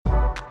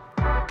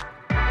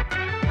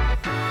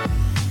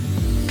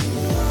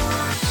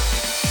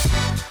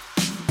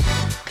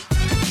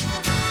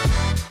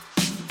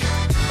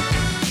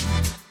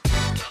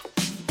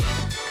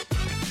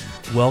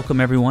Welcome,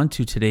 everyone,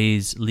 to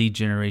today's Lead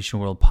Generation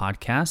World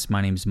podcast. My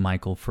name is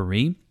Michael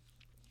Faree.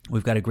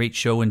 We've got a great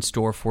show in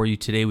store for you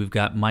today. We've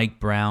got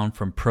Mike Brown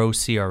from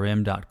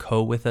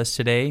ProCRM.co with us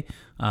today.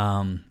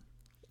 We're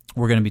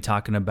going to be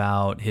talking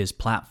about his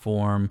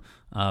platform,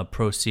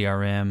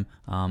 ProCRM,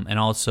 and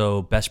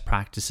also best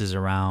practices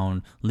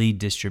around lead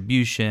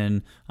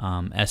distribution,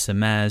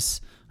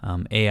 SMS,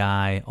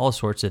 AI, all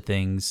sorts of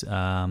things.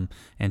 And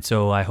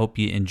so I hope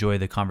you enjoy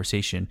the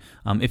conversation.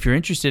 If you're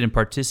interested in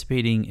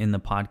participating in the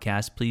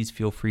podcast, please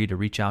feel free to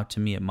reach out to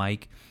me at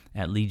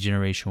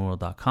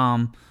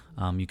mike@leadgenerationworld.com.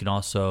 You can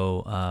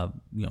also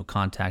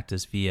contact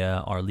us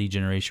via our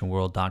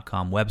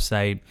leadgenerationworld.com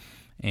website,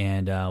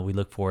 and we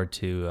look forward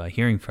to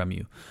hearing from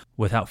you.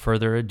 Without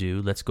further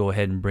ado, let's go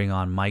ahead and bring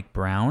on Mike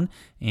Brown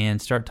and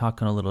start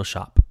talking a little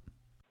shop.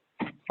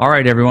 All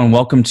right, everyone.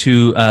 Welcome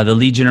to the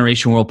Lead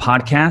Generation World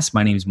podcast.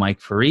 My name is Mike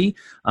Faree.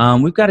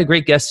 We've got a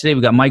great guest today.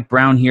 We've got Mike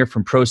Brown here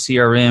from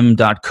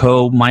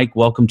ProCRM.co. Mike,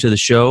 welcome to the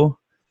show.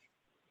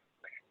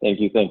 Thank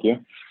you.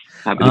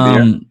 Happy to be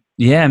here.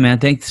 Yeah, man.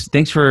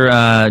 Thanks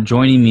for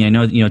joining me. I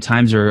know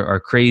times are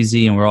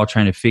crazy, and we're all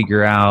trying to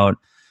figure out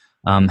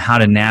how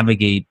to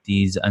navigate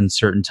these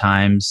uncertain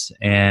times.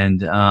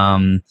 And how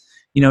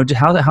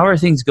are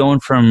things going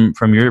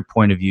from your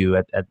point of view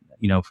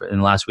in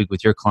the last week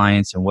with your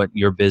clients and what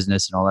your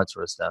business and all that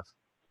sort of stuff?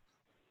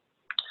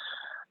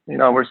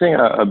 We're seeing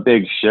a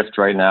big shift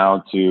right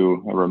now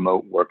to a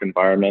remote work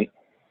environment.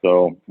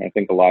 So I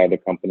think a lot of the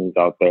companies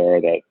out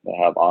there that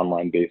have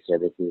online-based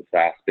services,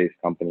 SaaS-based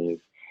companies,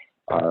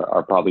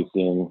 are probably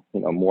seeing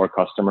more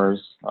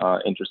customers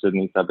interested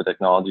in these type of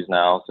technologies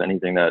now. So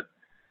anything that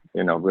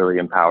really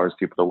empowers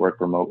people to work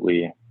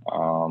remotely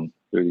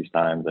through these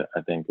times,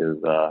 I think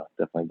is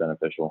definitely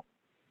beneficial.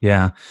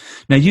 Yeah.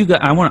 Now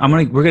we're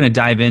going to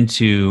dive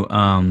into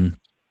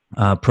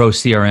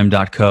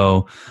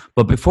ProCRM.co,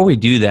 but before we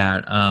do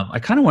that, I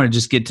kind of want to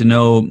just get to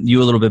know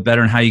you a little bit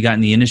better and how you got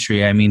in the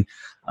industry. I mean,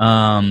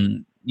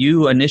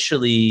 you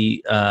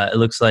initially, it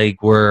looks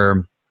like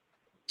were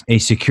a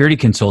security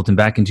consultant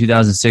back in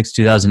 2006,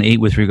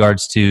 2008 with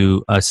regards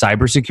to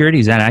cybersecurity.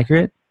 Is that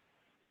accurate?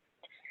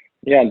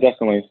 Yeah,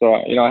 definitely. So,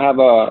 I have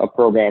a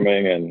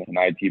programming and an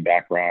IT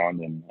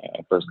background, and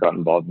I first got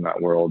involved in that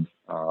world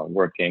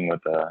working with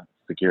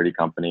security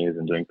companies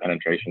and doing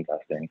penetration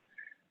testing.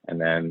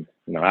 And then,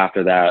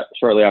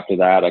 shortly after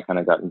that, I kind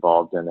of got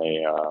involved in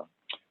a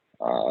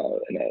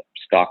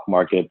stock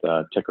market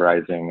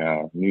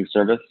tickerizing news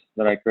service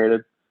that I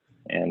created.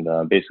 And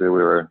basically,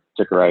 we were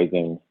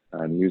tickerizing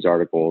news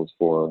articles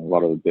for a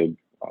lot of the big,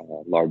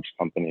 large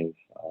companies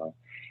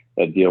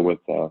that deal with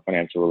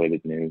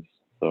financial-related news.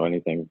 So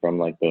anything from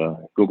like the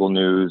Google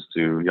News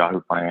to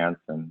Yahoo Finance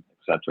and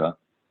etc.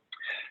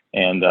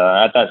 And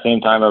at that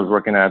same time, I was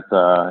working at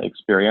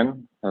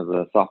Experian as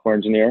a software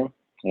engineer,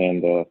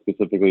 and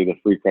specifically the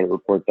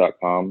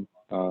freecreditreport.com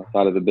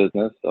side of the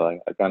business. So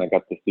I kind of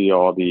got to see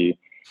all the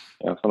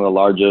some of the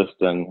largest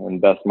and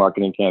best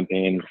marketing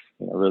campaigns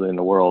really in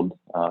the world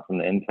from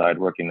the inside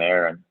working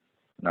there, and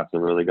that's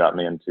what really got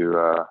me into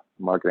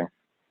marketing.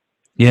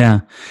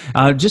 Yeah.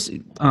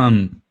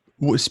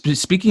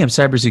 Speaking of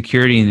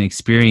cybersecurity and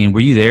Experian, were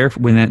you there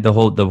when the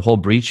whole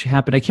breach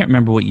happened? I can't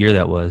remember what year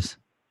that was.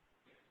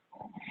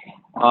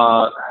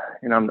 I'm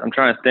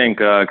trying to think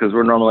because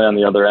we're normally on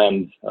the other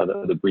end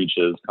of the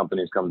breaches.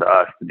 Companies come to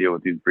us to deal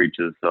with these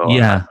breaches, so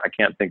yeah, I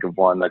can't think of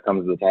one that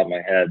comes to the top of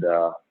my head.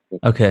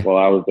 Okay. Well,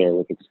 I was there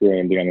with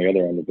Experian being on the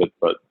other end of it,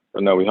 but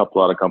no, we helped a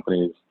lot of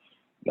companies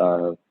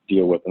deal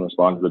with and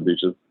respond to the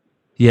breaches.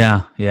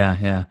 Yeah.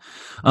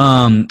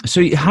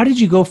 So how did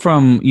you go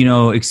from,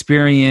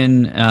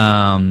 Experian,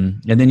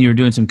 and then you were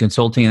doing some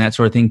consulting and that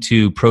sort of thing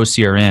to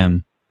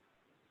ProCRM?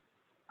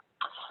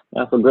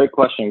 That's a great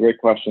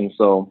question.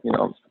 So,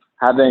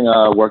 having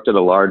worked at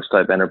a large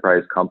type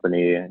enterprise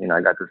company,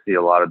 I got to see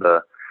a lot of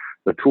the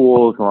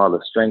tools and a lot of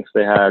the strengths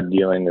they had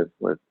dealing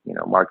with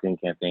marketing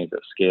campaigns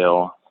at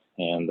scale.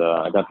 And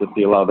I got to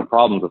see a lot of the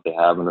problems that they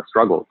have and the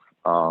struggles.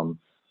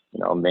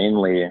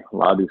 Mainly a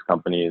lot of these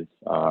companies,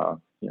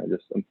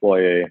 just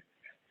employ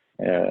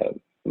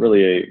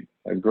really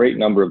a great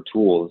number of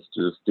tools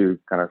to just do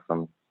kind of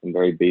some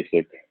very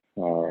basic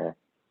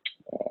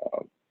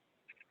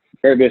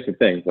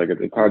things. Like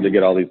it's hard to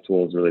get all these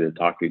tools really to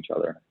talk to each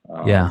other.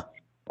 Yeah.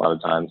 A lot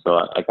of times. So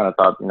I kind of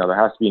thought, there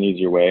has to be an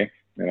easier way.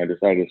 And I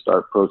decided to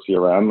start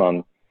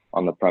ProCRM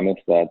on the premise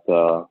that,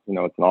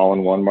 it's an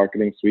all-in-one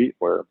marketing suite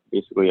where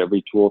basically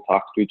every tool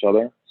talks to each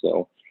other.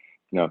 So,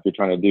 if you're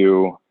trying to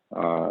do,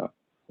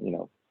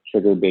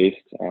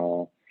 trigger-based,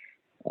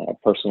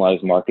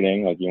 personalized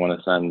marketing, like you want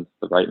to send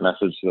the right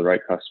message to the right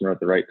customer at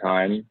the right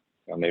time.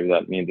 Maybe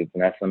that means it's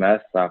an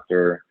SMS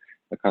after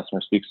the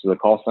customer speaks to the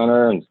call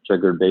center and it's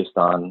triggered based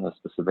on a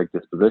specific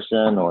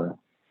disposition, or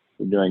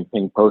you're doing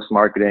ping post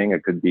marketing.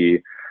 It could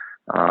be,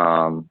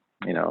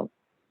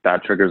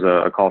 that triggers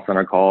a call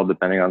center call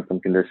depending on some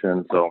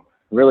conditions. So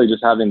really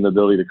just having the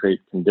ability to create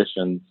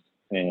conditions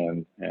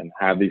and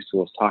have these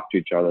tools talk to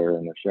each other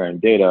and they're sharing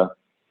data,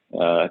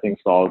 I think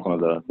solves one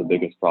of the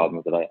biggest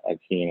problems that I've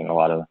seen in a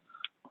lot of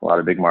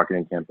big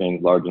marketing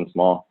campaigns, large and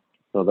small.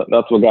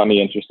 that's what got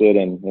me interested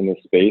in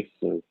this space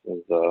is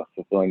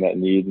fulfilling that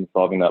need and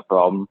solving that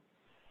problem.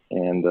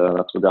 And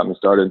that's what got me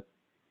started.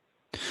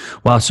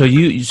 Wow. So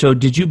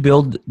did you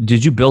build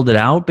it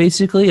out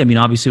basically? I mean,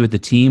 obviously with the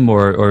team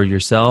or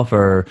yourself,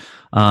 or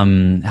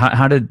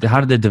how did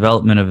the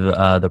development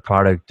of the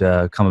product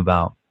come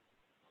about?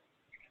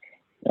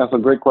 Yeah, so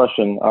great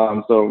question.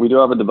 So we do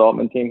have a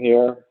development team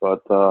here,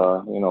 but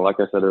like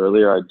I said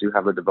earlier, I do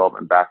have a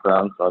development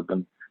background, so I've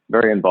been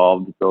very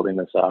involved building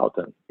this out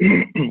and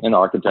and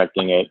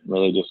architecting it.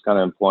 Really, just kind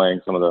of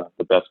employing some of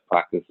the best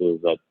practices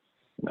that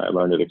I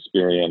learned at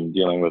Experian,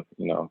 dealing with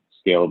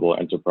scalable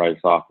enterprise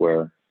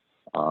software,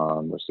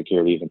 where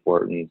security is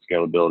important,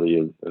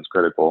 scalability is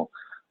critical.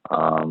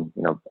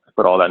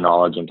 Put all that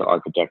knowledge into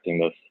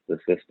architecting this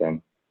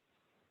system.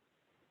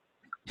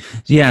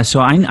 Yeah, so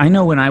I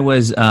know when I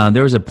was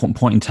there was a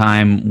point in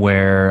time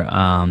where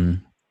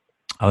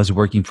I was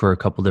working for a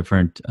couple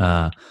different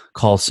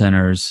call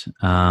centers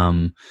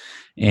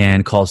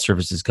and call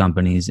services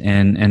companies,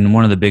 and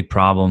one of the big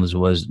problems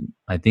was,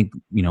 I think,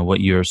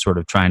 what you're sort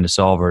of trying to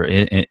solve, or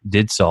it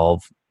did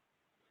solve,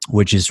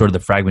 which is sort of the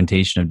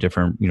fragmentation of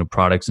different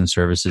products and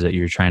services that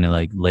you're trying to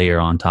like layer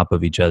on top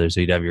of each other. So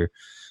you'd have your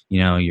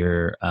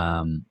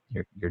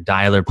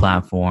dialer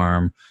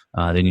platform,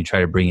 then you try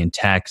to bring in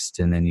text,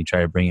 and then you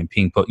try to bring in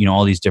ping,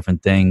 all these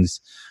different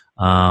things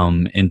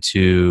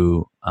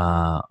into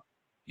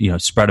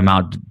spread them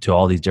out to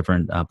all these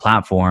different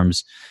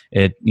platforms.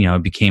 It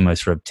became a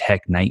sort of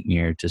tech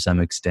nightmare to some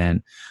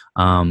extent.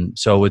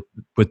 So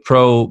with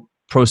Pro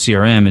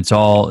CRM, it's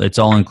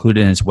all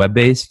included and it's web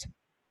based.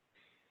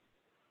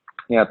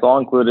 Yeah, it's all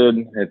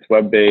included. It's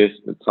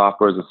web-based. It's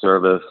software as a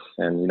service.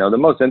 And, the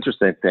most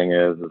interesting thing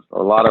is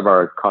a lot of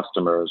our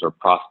customers or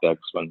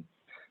prospects, when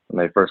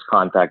they first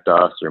contact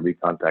us or we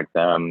contact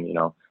them,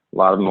 a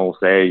lot of them will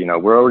say,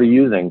 we're already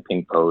using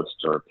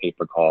PingPost or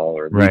Pay-per-Call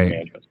or lead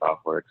management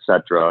software, et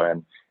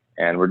cetera.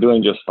 And we're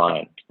doing just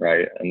fine,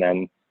 right? And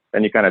then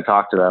you kind of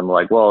talk to them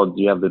like, well, do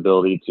you have the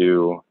ability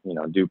to,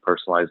 do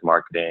personalized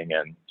marketing,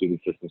 and do the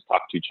systems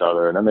talk to each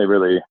other? And then they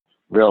really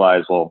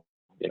realize, well,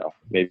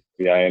 maybe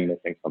I am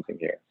missing something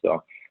here.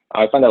 So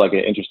I find that like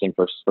an interesting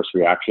first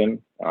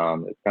reaction.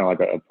 It's kind of like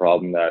a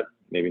problem that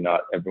maybe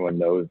not everyone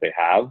knows they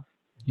have,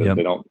 because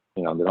they don't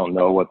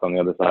know what's on the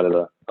other side of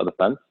the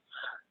fence.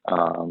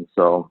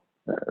 So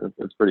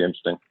it's pretty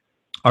interesting.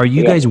 Are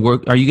you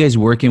guys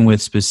working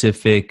with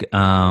specific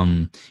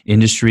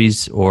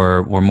industries,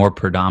 or more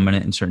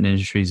predominant in certain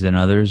industries than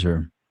others,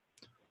 or?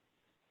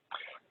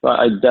 But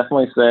I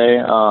definitely say,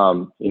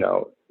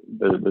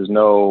 there's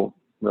no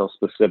real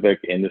specific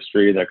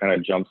industry that kind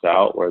of jumps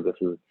out where this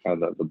is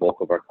kind of the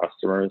bulk of our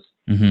customers.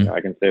 Mm-hmm. I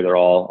can say they're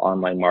all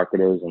online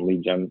marketers and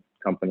lead gen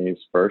companies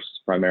first,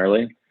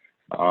 primarily.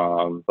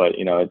 But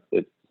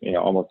it's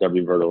almost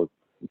every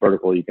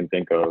vertical you can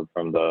think of,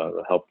 from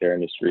the healthcare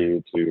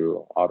industry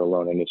to auto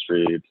loan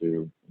industry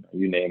to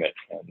you name it.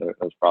 And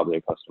there's probably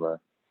a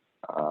customer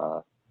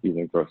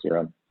using Pro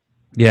CRM.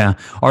 Yeah.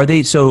 Are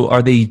they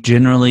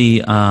generally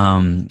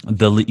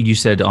you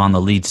said on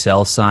the lead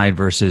sell side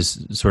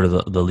versus sort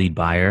of the lead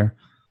buyer?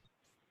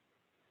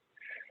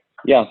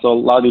 Yeah. So a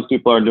lot of these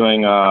people are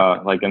doing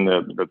like in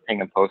the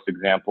ping and post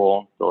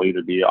example, they'll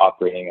either be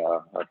operating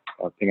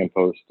a ping and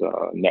post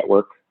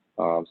network.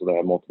 So they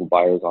have multiple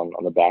buyers on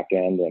the back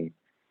end, and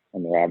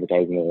they're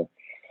advertising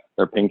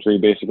their ping tree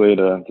basically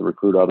to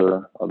recruit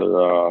other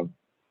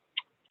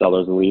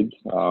sellers of leads.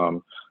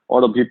 Or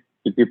they'll be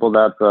people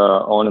that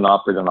own and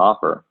operate an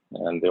offer,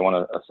 and they want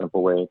a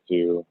simple way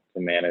to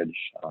manage,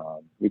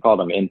 we call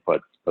them inputs,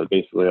 but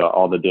basically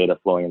all the data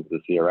flowing into the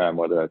CRM,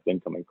 whether that's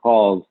incoming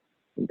calls,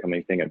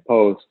 incoming ping and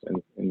post,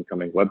 and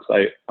incoming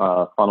website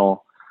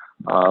funnel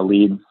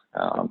leads.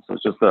 So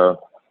it's just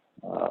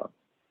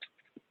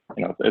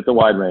it's a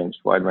wide range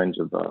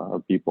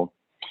of people.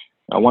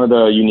 One of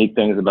the unique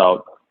things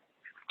about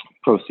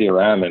Pro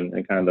CRM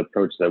and kind of the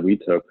approach that we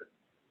took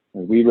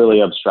is we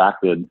really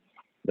abstracted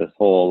this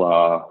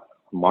whole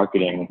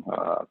marketing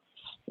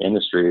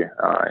industry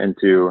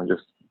into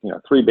just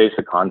three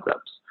basic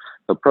concepts.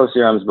 So Pro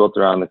CRM is built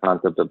around the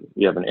concept of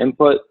you have an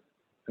input,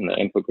 and the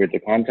input creates a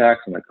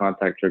contact, and the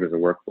contact triggers a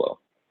workflow.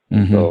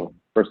 Mm-hmm. So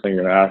first thing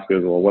you're going to ask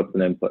is, well, what's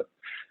an input?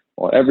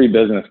 Well, every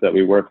business that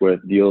we work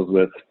with deals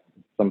with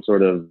some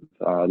sort of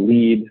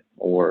lead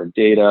or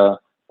data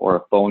or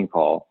a phone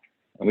call,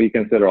 and we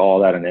consider all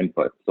that an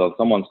input. So if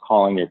someone's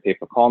calling your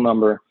pay-per-call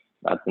number,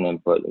 that's an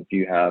input. If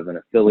you have an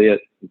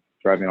affiliate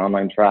driving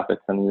online traffic,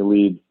 sending you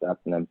leads, that's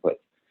an input.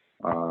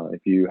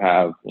 If you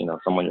have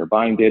someone you're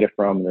buying data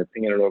from and they're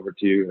pinging it over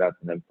to you, that's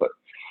an input.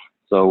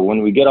 So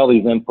when we get all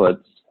these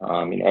inputs,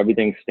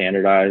 everything's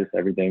standardized,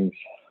 everything's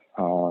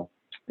all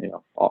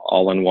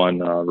in one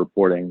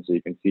reporting, so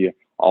you can see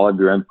all of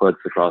your inputs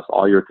across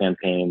all your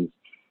campaigns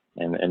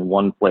in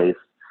one place,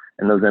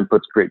 and those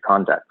inputs create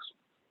contacts.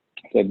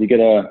 So if you get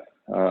a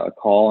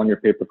call on your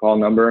pay-per-call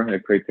number,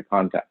 it creates a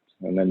contact,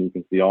 and then you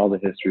can see all the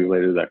history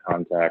related to that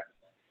contact,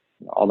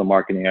 all the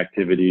marketing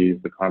activities,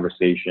 the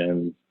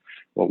conversations,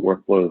 what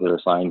workflows they're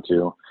assigned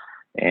to.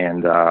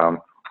 And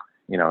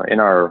in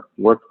our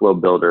workflow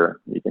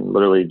builder, you can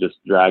literally just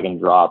drag and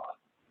drop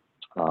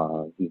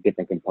these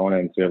different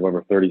components. We have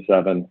over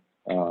 37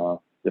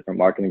 different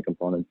marketing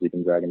components you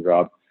can drag and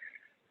drop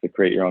to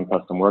create your own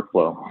custom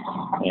workflow.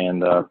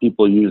 And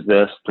people use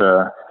this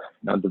to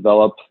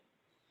develop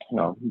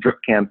drip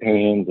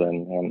campaigns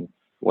and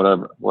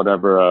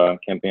whatever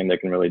campaign they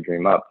can really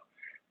dream up.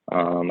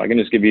 I can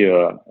just give you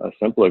a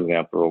simple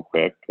example real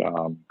quick.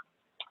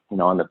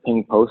 On the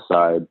ping post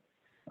side,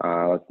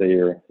 let's say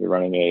you're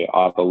running a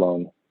auto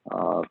loan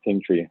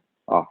ping tree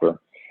offer,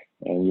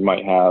 and you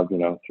might have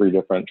 3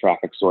 different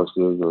traffic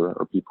sources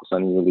or people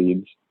sending you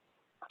leads.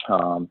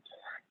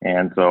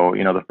 And so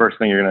the first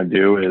thing you're going to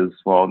do is,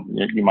 well,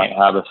 you might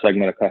have a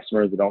segment of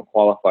customers that don't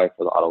qualify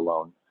for the auto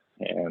loan,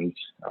 and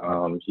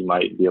you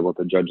might be able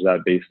to judge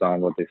that based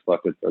on what they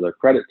selected for their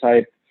credit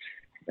type,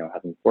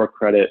 having poor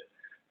credit,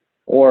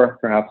 or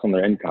perhaps on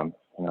their income.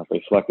 If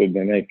they selected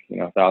they make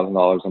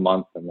 $1,000 a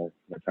month and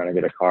they're trying to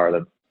get a car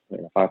that's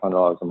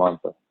 $500 a month,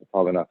 they're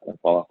probably not going to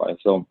qualify.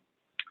 So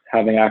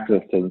having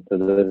access to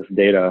this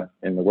data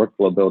in the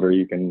workflow builder,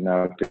 you can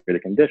now create a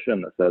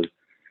condition that says,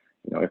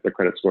 if their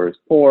credit score is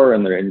poor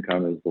and their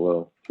income is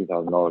below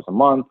 $2,000 a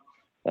month,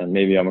 then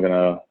maybe I'm going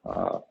to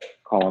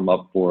call them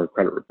up for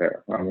credit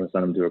repair, or I'm going to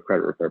send them to a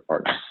credit repair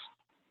partner.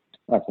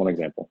 That's one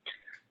example.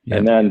 Yeah.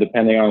 And then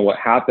depending on what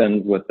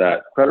happens with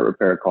that credit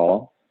repair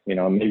call,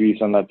 maybe you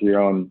send that to your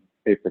own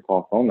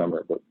pay-per-call phone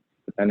number, but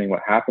depending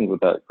what happens with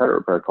that credit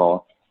repair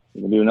call,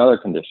 you can do another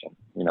condition.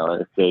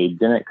 If they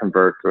didn't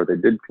convert or they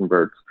did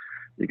convert,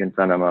 you can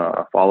send them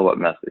a follow-up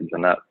message,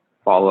 and that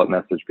follow-up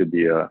message could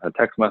be a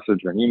text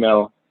message or an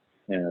email,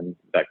 and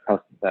that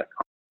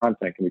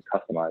content can be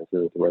customized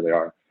to where they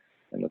are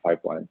in the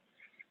pipeline.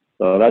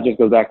 So that just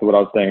goes back to what I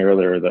was saying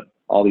earlier, that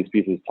all these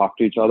pieces talk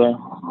to each other.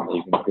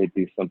 You can create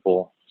these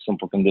simple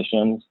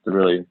conditions to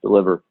really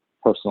deliver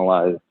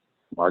personalized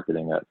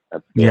marketing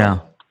at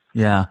scale.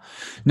 Yeah.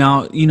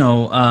 Now,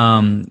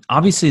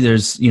 obviously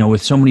there's,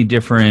 with so many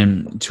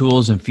different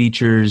tools and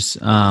features,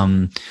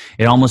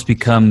 it almost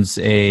becomes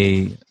just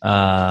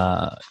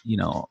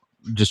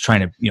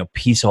trying to,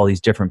 piece all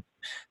these different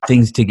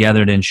things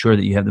together to ensure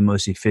that you have the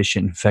most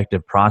efficient and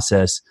effective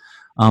process.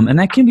 And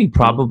that can be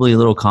probably a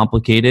little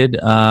complicated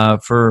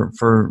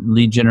for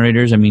lead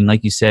generators. I mean,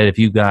 like you said, if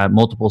you've got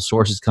multiple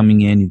sources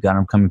coming in, you've got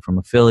them coming from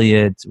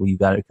affiliates, you've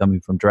got it coming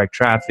from direct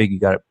traffic,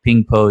 you've got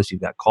ping posts, you've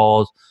got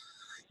calls,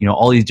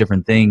 all these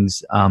different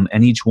things.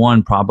 And each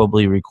one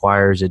probably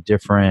requires a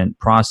different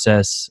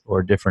process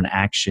or different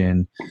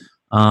action.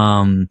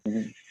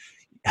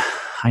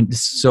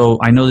 So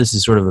I know this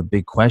is sort of a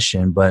big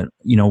question, but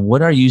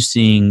what are you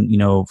seeing,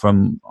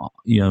 from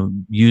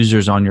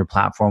users on your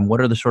platform? What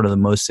are the sort of the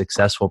most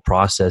successful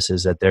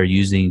processes that they're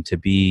using to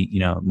be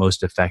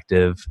most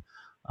effective?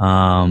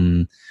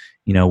 Is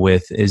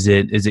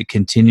it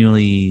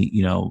continually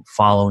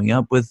following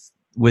up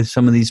with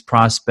some of these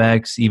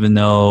prospects, even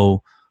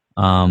though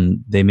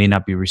they may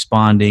not be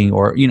responding,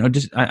 or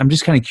I'm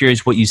just kind of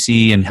curious what you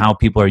see and how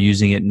people are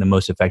using it in the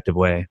most effective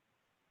way.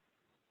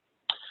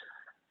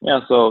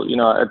 Yeah, so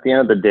at the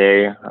end of the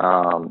day,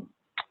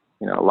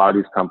 a lot of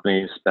these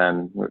companies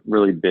spend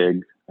really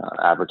big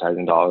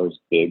advertising dollars,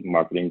 big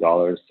marketing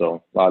dollars.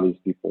 So a lot of these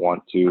people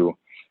want to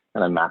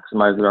kind of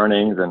maximize their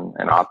earnings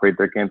and operate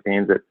their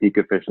campaigns at peak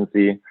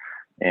efficiency.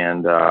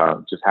 And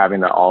just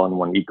having that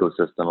all-in-one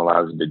ecosystem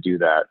allows you to do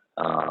that.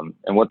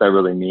 And what that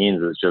really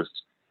means is just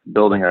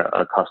building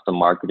a custom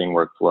marketing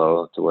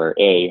workflow to where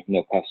A,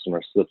 no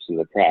customer slips through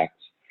the cracks,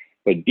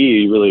 but B,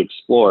 you really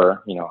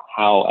explore,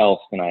 how else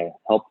can I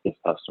help this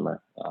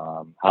customer?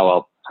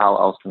 How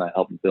else can I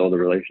help build a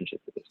relationship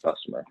with this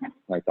customer?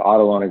 Like the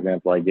auto loan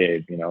example I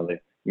gave, they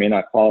may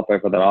not qualify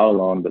for that auto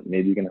loan, but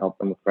maybe you can help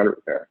them with credit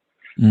repair.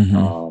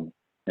 Mm-hmm.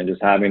 And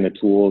just having the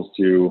tools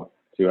to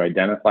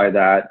identify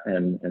that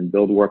and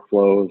build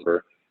workflows,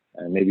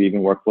 and maybe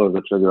even workflows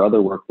that trigger other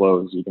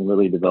workflows, you can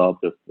really develop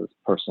this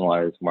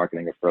personalized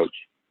marketing approach.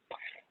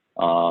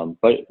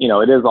 But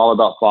it is all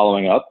about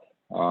following up.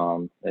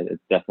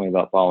 It's definitely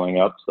about following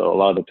up. So a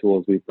lot of the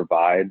tools we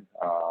provide,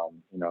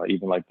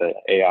 even like the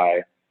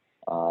AI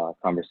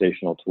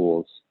conversational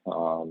tools,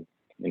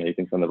 you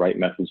can send the right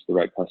message to the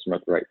right customer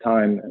at the right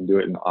time and do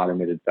it in an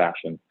automated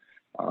fashion.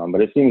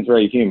 But it seems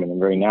very human and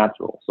very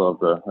natural. So if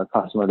the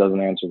customer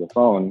doesn't answer the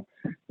phone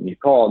and you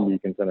call, you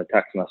can send a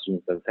text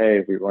message that says, hey,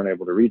 if we weren't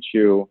able to reach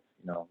you,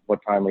 what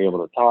time are you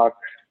able to talk?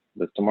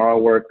 Does tomorrow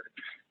work?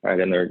 Right?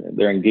 And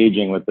they're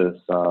engaging with this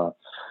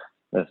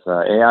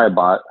AI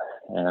bot,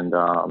 and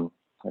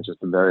it's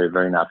just a very,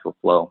 very natural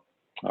flow.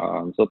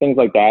 So things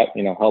like that,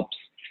 help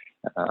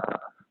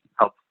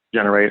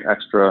generate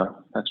extra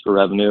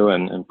revenue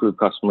and improve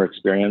customer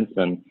experience,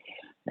 and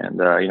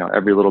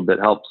every little bit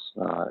helps.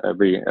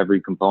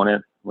 Every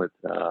component with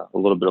a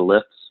little bit of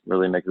lifts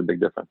really makes a big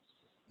difference.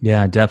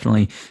 Yeah,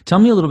 definitely. Tell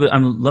me a little bit.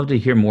 I'd love to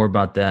hear more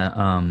about that.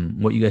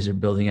 What you guys are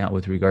building out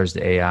with regards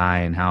to AI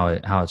and how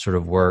it sort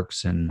of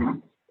works,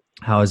 and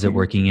how is it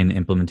working in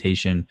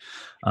implementation?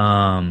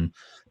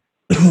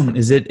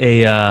 Is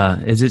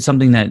it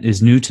something that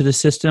is new to the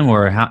system,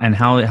 or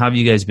how have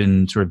you guys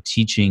been sort of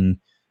teaching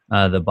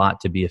the bot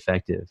to be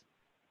effective?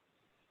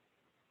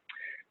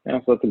 Yeah,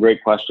 so that's a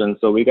great question.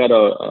 So we got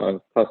a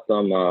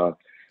custom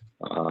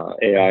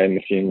AI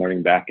machine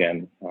learning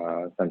backend,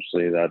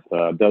 essentially that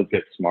does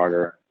get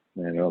smarter,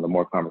 the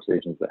more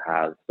conversations it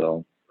has.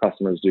 So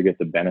customers do get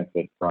the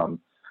benefit from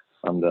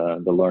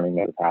the learning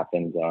that has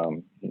happened,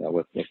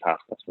 with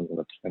past customers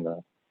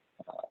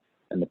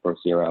in the Pro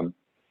CRM.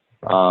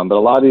 But a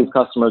lot of these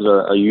customers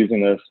are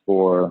using this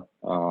for,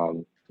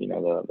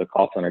 the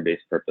call center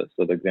based purpose.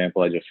 So the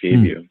example I just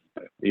gave you,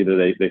 either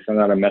they send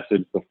out a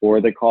message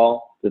before they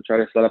call to try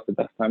to set up the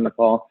best time to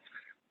call,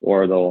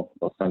 or they'll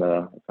send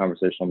a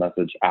conversational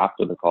message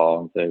after the call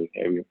and say,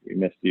 hey, we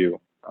missed you.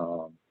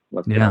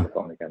 Let's get on the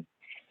phone again.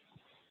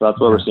 So that's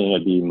where we're seeing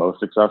it be most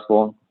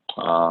successful.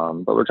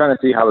 But we're trying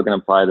to see how we can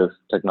apply this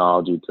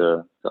technology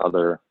to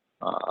other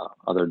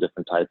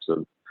different types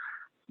of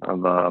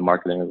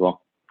marketing as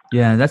well.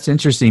 Yeah, that's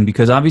interesting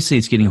because obviously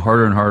it's getting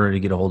harder and harder to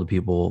get a hold of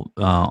people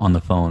on the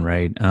phone,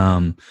 right?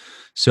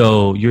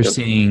 So you're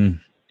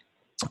seeing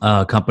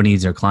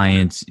companies or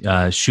clients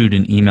shoot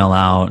an email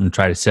out and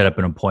try to set up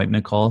an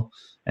appointment call,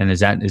 and are you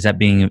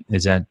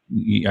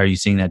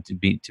seeing that to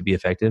be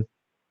effective?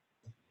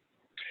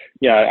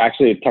 Yeah,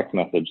 actually a text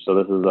message. So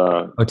this is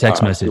a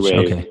text message.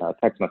 Okay,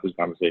 text message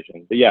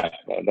conversation. But yeah,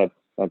 that's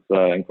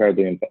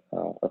incredibly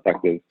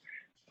effective.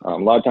 A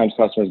lot of times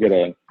customers get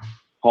a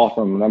call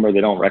from a number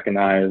they don't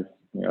recognize.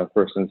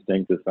 First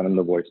instinct is send them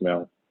the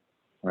voicemail,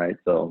 right?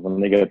 So when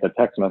they get the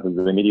text message,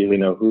 they immediately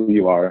know who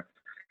you are,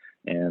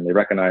 and they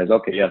recognize,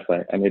 okay, yes,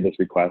 I made this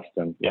request,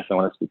 and yes, I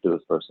want to speak to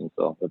this person.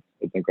 So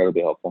it's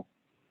incredibly helpful.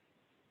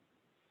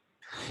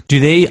 Do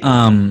they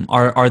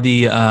are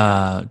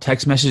the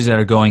text messages that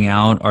are going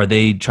out, are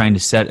they trying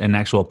to set an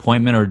actual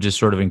appointment or just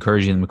sort of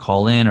encouraging them to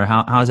call in, or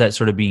how is that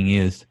sort of being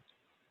used?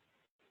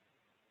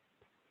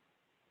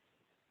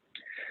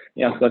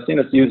 Yeah, so I've seen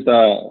this used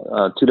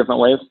two different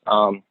ways,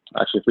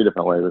 actually three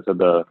different ways. I said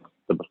the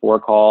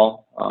before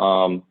call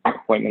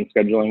appointment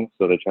scheduling,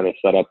 so they try to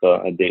set up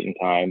a date and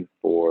time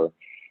for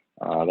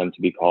them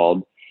to be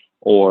called,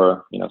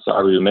 or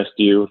sorry we missed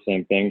you,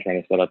 same thing, trying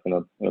to set up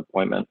an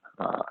appointment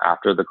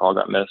after the call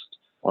got missed,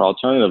 or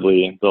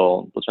alternatively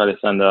they'll try to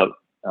send up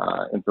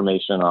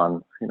information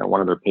on one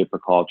of their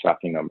pay-per-call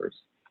tracking numbers.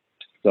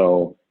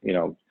 So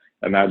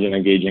imagine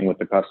engaging with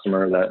the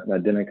customer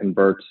that didn't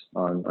convert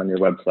on your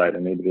website,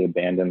 and maybe they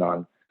abandoned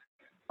on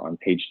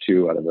page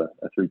 2 out of a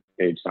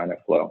 3-page sign-up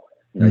flow.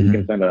 You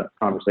can send a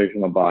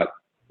conversational bot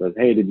that says,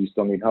 hey, did you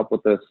still need help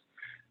with this?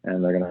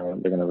 And they're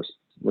gonna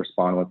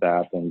respond with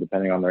that. And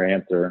depending on their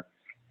answer,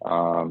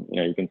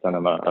 you can send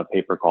them a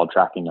pay-per-call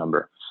tracking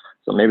number.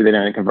 So maybe they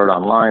didn't convert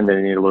online.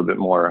 They need a little bit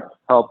more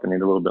help. They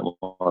need a little bit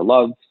more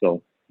love.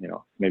 So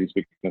maybe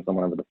speaking to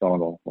someone over the phone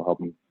will help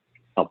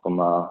them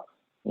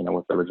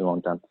with the original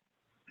intent.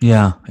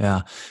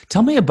 Yeah.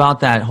 Tell me about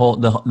that whole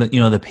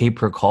the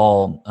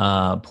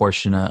pay-per-call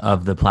portion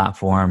of the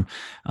platform.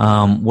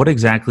 What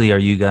exactly are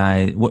you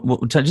guys?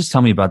 Just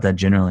tell me about that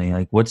generally.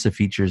 Like, what's the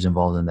features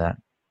involved in that?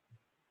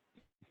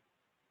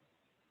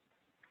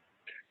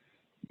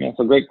 Yeah,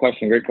 so great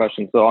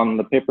question. So on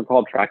the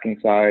pay-per-call tracking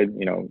side,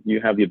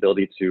 you have the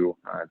ability to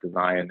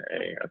design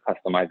a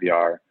custom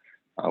IVR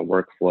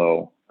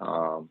workflow,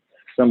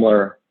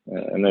 similar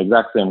and the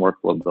exact same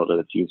workflow builder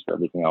that's used for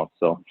everything else.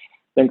 So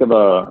think of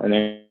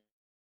an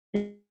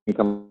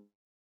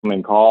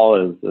incoming call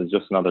as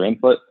just another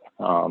input,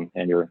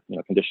 and you're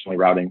conditionally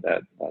routing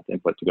that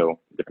input to go a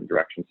different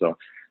direction. So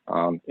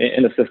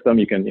in the system,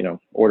 you can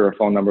order a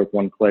phone number with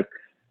one click.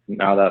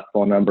 Now that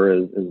phone number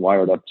is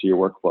wired up to your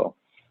workflow.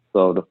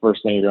 So the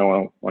first thing you're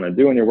going to want to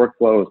do in your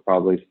workflow is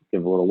probably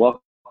give a little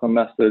welcome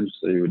message.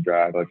 So you would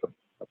drag like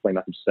a play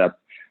message step,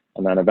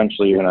 and then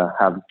eventually you're going to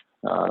have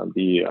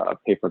the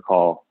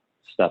pay-per-call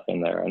step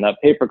in there. And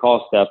that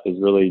pay-per-call step is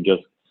really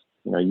just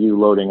you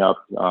loading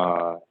up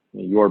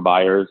your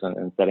buyers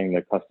and setting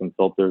the custom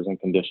filters and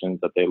conditions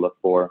that they look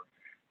for.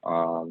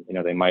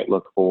 They might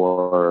look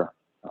for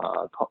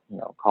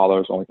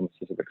callers only from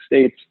specific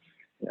states.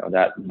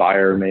 That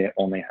buyer may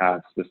only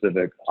have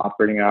specific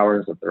operating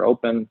hours if they're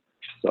open.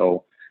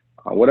 So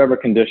whatever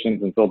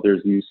conditions and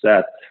filters you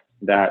set,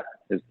 that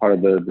is part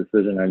of the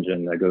decision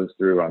engine that goes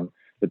through on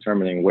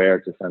determining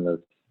where to send this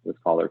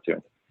caller to.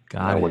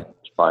 Got it. Which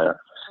buyer.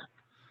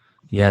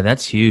 Yeah,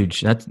 that's huge.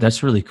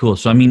 That's really cool.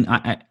 So I mean,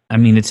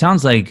 it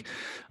sounds like,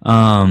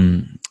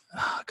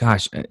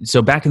 gosh.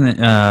 So back in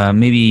the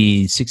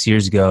maybe 6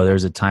 years ago, there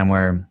was a time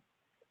where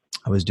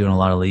I was doing a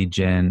lot of lead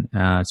gen,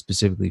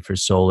 specifically for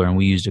solar, and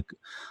we used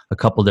a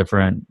couple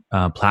different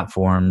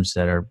platforms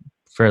that are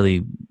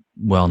fairly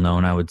well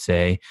known, I would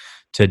say,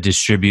 to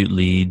distribute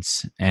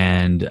leads.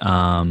 And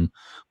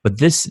but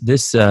this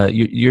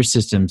your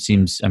system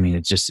seems, I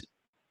mean,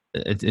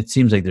 it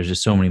seems like there's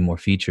just so many more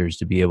features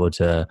to be able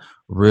to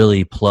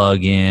really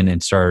plug in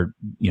and start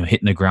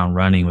hitting the ground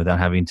running without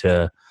having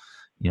to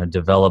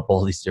develop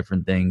all these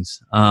different things.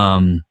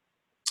 So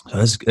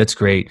that's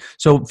great.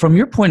 So from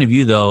your point of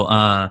view,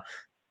 though,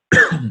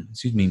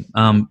 excuse me.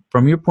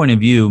 From your point of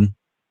view,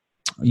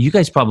 you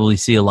guys probably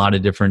see a lot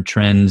of different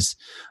trends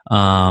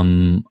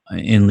in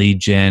lead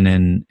gen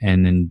and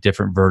in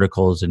different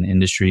verticals and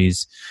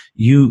industries.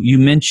 You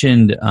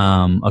mentioned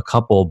a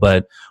couple,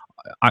 but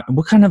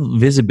what kind of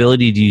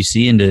visibility do you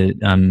see into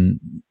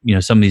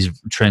some of these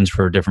trends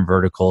for different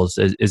verticals?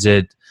 Is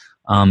it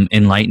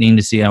enlightening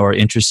to see or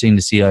interesting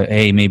to see?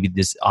 Hey, maybe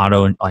this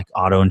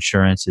auto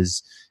insurance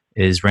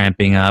is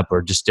ramping up,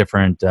 or just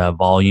different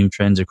volume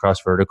trends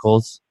across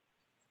verticals?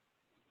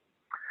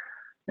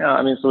 Yeah,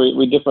 I mean, so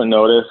we definitely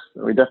notice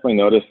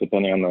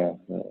depending on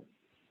the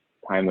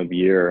time of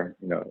year,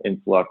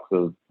 influx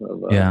of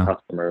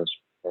customers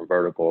from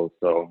verticals.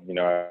 So,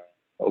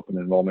 open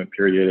enrollment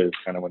period is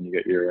kind of when you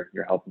get your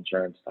health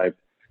insurance type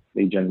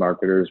lead gen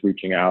marketers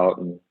reaching out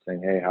and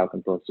saying, hey, how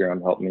can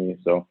ProCRM help me?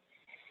 So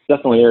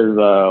definitely is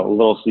a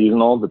little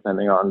seasonal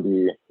depending on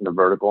the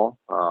vertical.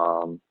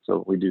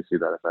 So we do see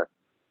that effect.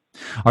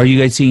 Are you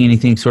guys seeing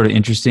anything sort of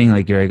interesting?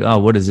 Like you're like, oh,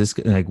 what is this?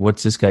 Like,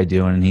 what's this guy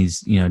doing? And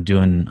he's,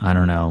 doing, I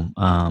don't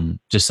know,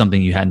 just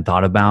something you hadn't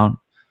thought about.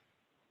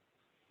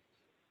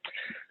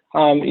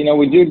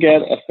 We do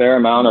get a fair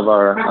amount of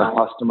our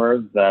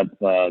customers that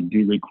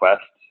do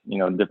request,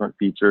 different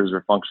features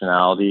or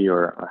functionality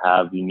or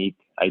have unique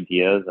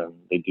ideas, and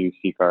they do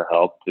seek our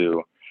help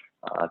to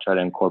try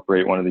to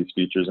incorporate one of these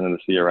features into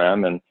the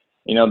CRM. And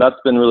that's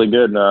been really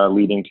good,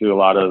 leading to a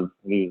lot of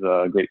these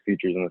great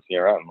features in the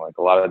CRM. Like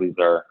a lot of these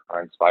are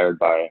inspired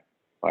by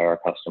our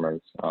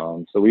customers.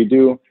 So we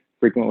do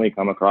frequently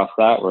come across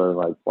that. We're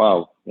like,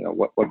 wow,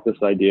 what's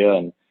this idea,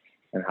 and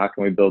how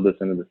can we build this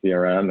into the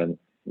CRM? And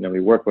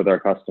we work with our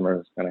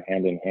customers kind of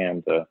hand in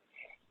hand to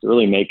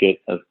really make it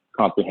as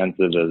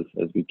comprehensive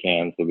as we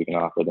can, so we can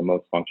offer the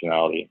most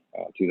functionality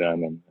to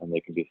them, and they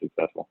can be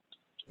successful.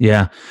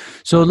 Yeah.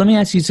 So let me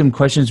ask you some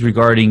questions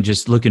regarding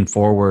just looking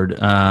forward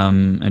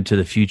and to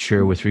the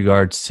future with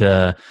regards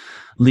to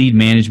lead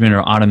management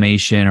or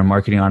automation or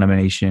marketing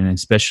automation,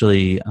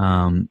 especially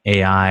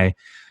AI.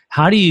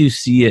 How do you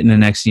see it in the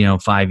next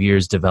 5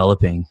 years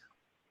developing?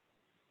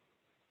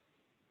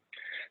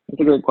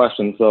 That's a great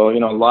question. So a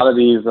lot of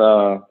these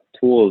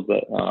tools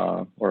that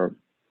or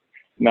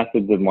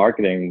methods of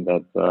marketing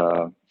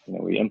that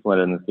we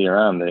implemented in the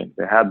CRM,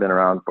 they have been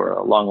around for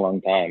a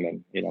long time,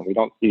 and we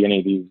don't see any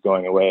of these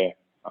going away,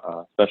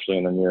 especially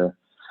in the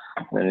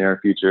near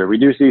future. We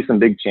do see some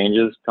big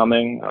changes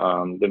coming.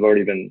 They've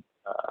already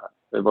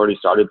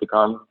started to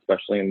come,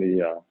 especially in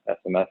the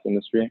SMS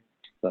industry.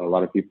 So a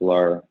lot of people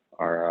are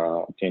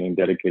obtaining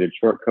dedicated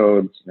short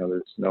codes.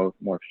 There's no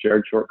more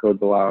shared short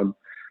codes allowed.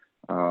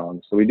 So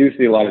we do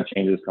see a lot of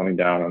changes coming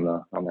down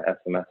on the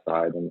SMS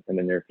side in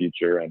the near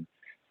future, and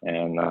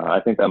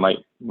I think that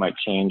might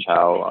change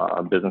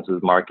how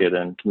businesses market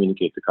and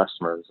communicate to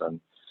customers. And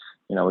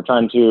we're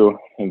trying to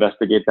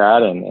investigate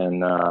that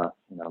and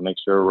make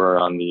sure we're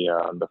on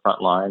the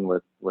front line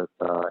with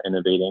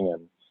innovating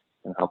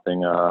and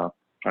helping our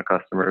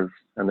customers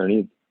and their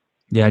needs.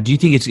 Yeah. Do you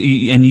think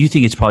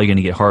it's probably going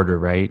to get harder,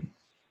 right?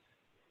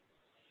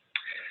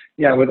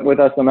 Yeah, with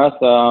SMS,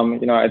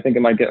 I think it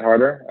might get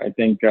harder. I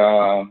think,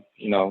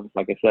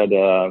 like I said,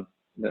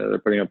 they're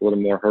putting up a little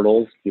more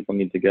hurdles. People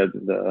need to get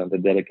the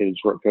dedicated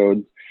short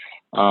codes.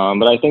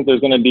 But I think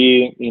there's going to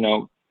be,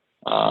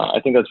 I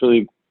think that's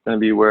really going to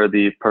be where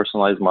the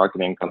personalized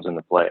marketing comes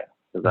into play.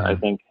 Because I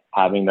think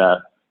having that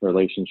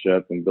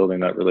relationship and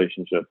building that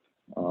relationship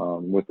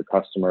with the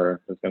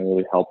customer is going to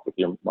really help with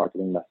your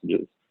marketing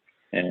messages.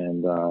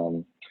 And,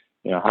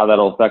 how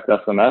that'll affect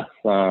SMS,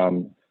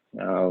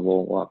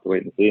 we'll have to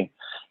wait and see.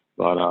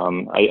 But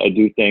I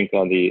do think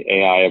the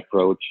AI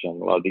approach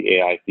and a lot of the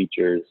AI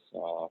features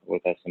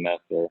with SMS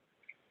are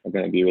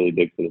going to be really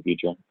big for the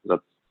future.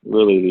 That's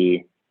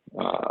really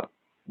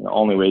the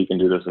only way you can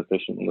do this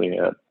efficiently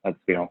at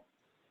scale.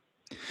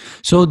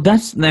 So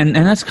that's kind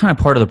of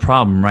part of the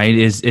problem, right?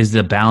 Is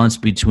the balance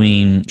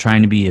between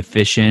trying to be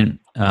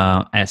efficient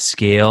at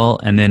scale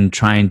and then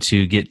trying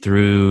to get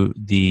through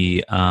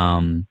the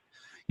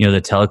the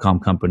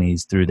telecom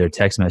companies through their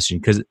text messaging.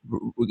 Because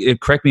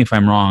correct me if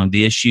I'm wrong,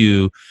 the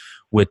issue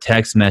with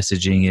text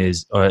messaging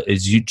is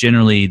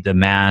generally the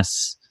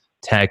mass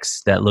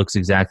text that looks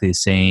exactly the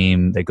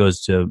same, that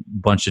goes to a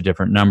bunch of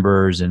different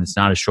numbers, and it's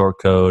not a short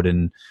code.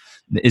 And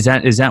is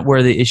that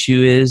where the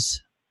issue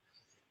is?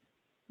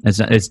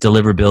 It's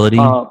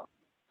deliverability.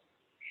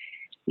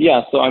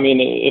 Yeah. So I mean,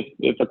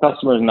 if a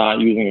customer is not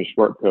using a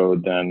short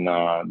code, then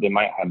they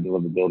might have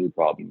deliverability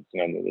problems.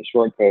 The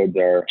short codes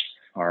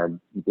are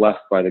blessed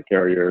by the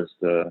carriers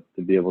to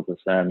be able to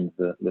send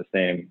the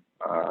same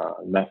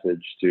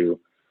message to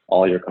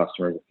all your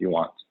customers if you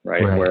want,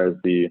 right? Whereas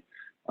the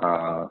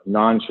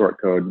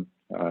non-short code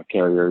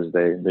carriers,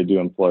 they do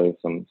employ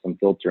some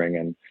filtering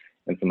and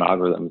some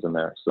algorithms in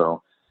there.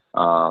 So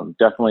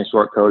definitely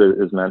short code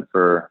is meant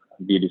for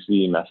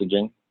B2C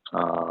messaging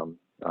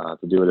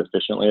to do it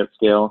efficiently at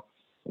scale.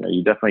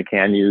 You definitely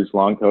can use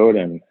long code,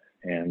 and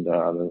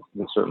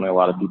there's certainly a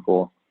lot of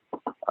people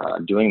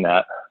doing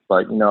that.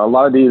 But a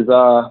lot of these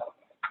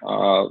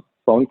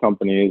phone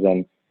companies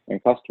and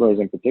customers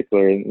in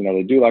particular,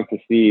 they do like to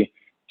see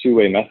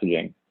two-way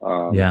messaging.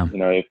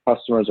 If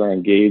customers are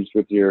engaged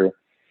with your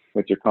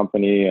with your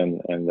company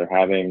and they're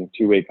having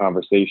two-way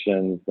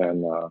conversations,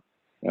 then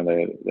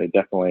they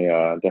definitely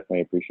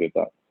appreciate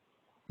that.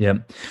 Yeah.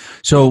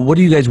 So what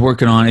are you guys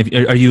working on?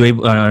 Are you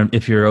able,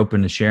 if you're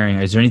open to sharing,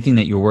 is there anything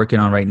that you're working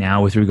on right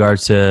now with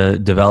regards to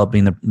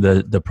developing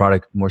the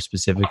product more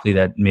specifically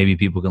that maybe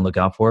people can look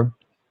out for?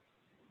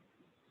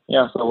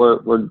 Yeah,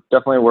 so we're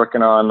definitely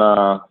working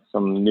on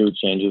some new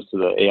changes to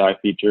the AI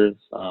features.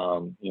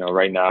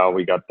 Right now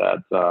we got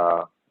that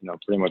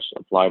pretty much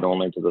applied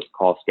only to this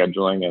call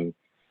scheduling, and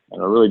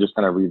we're really just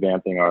kind of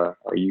revamping our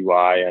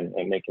UI and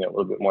making it a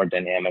little bit more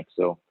dynamic,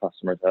 so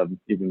customers have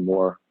even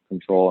more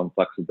control and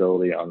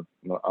flexibility on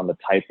the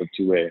type of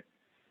two-way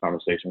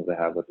conversations they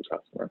have with the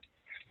customer.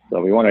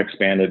 So we want to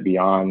expand it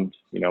beyond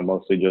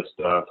mostly just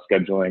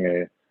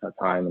scheduling a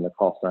time in the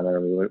call center.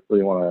 We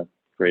really want to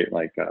create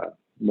like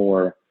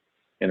more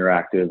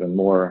interactive and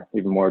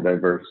even more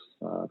diverse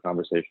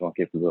conversational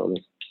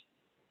capabilities.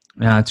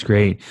 Yeah, that's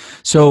great.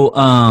 So,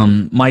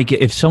 Mike,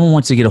 if someone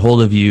wants to get a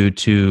hold of you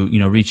to,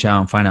 reach out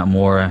and find out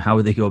more, how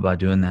would they go about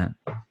doing that?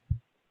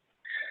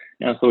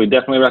 Yeah, so we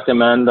definitely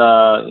recommend,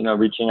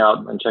 reaching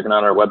out and checking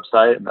out our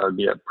website. That would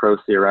be at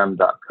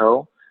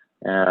procrm.co,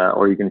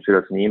 or you can shoot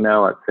us an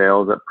email at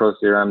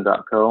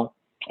sales@procrm.co,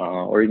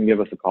 or you can give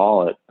us a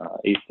call at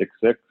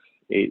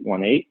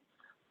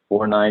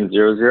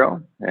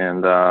 866-818-4900,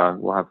 and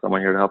we'll have someone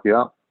here to help you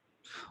out.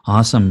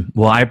 Awesome.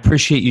 Well, I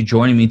appreciate you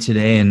joining me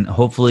today, and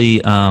hopefully,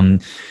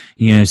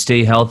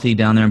 stay healthy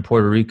down there in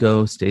Puerto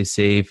Rico, stay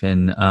safe,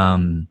 and,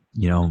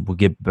 we'll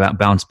get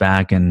bounce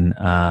back, and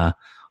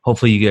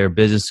hopefully your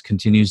business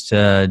continues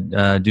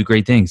to do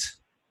great things.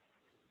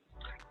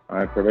 All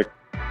right, perfect.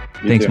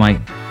 Thanks, Mike.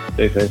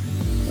 Stay safe.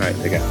 All right,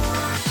 take care.